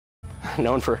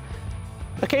known for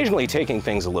occasionally taking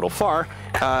things a little far,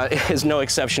 is no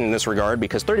exception in this regard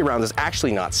because 30 rounds is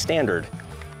actually not standard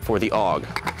for the AUG.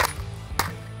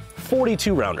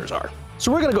 42 rounders are.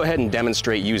 So we're gonna go ahead and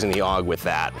demonstrate using the AUG with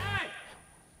that. Hey!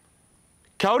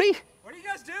 Cody? What are you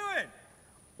guys doing?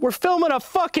 We're filming a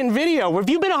fucking video. Have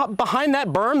you been behind that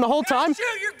berm the whole time?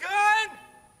 Shoot your gun!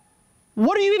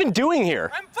 What are you even doing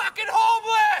here? I'm fucking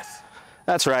homeless!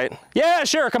 That's right. Yeah,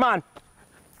 sure, come on.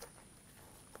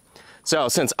 So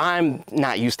since I'm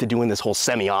not used to doing this whole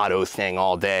semi-auto thing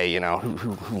all day, you know,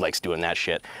 who likes doing that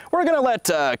shit? We're gonna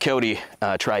let Cody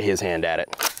try his hand at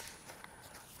it.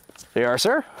 There you are,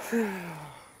 sir.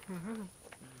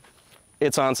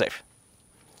 It's on safe.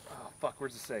 Oh, fuck,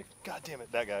 where's the safe? God damn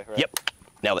it, that guy, right? Yep,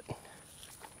 nailed it.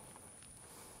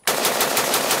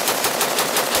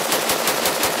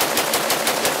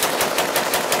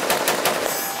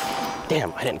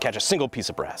 Damn, I didn't catch a single piece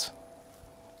of brass.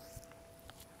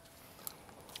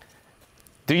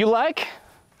 Do you like?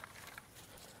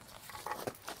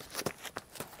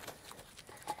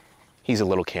 He's a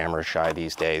little camera shy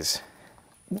these days.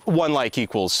 One like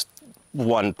equals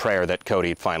one prayer that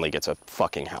Cody finally gets a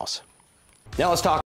fucking house. Now let's talk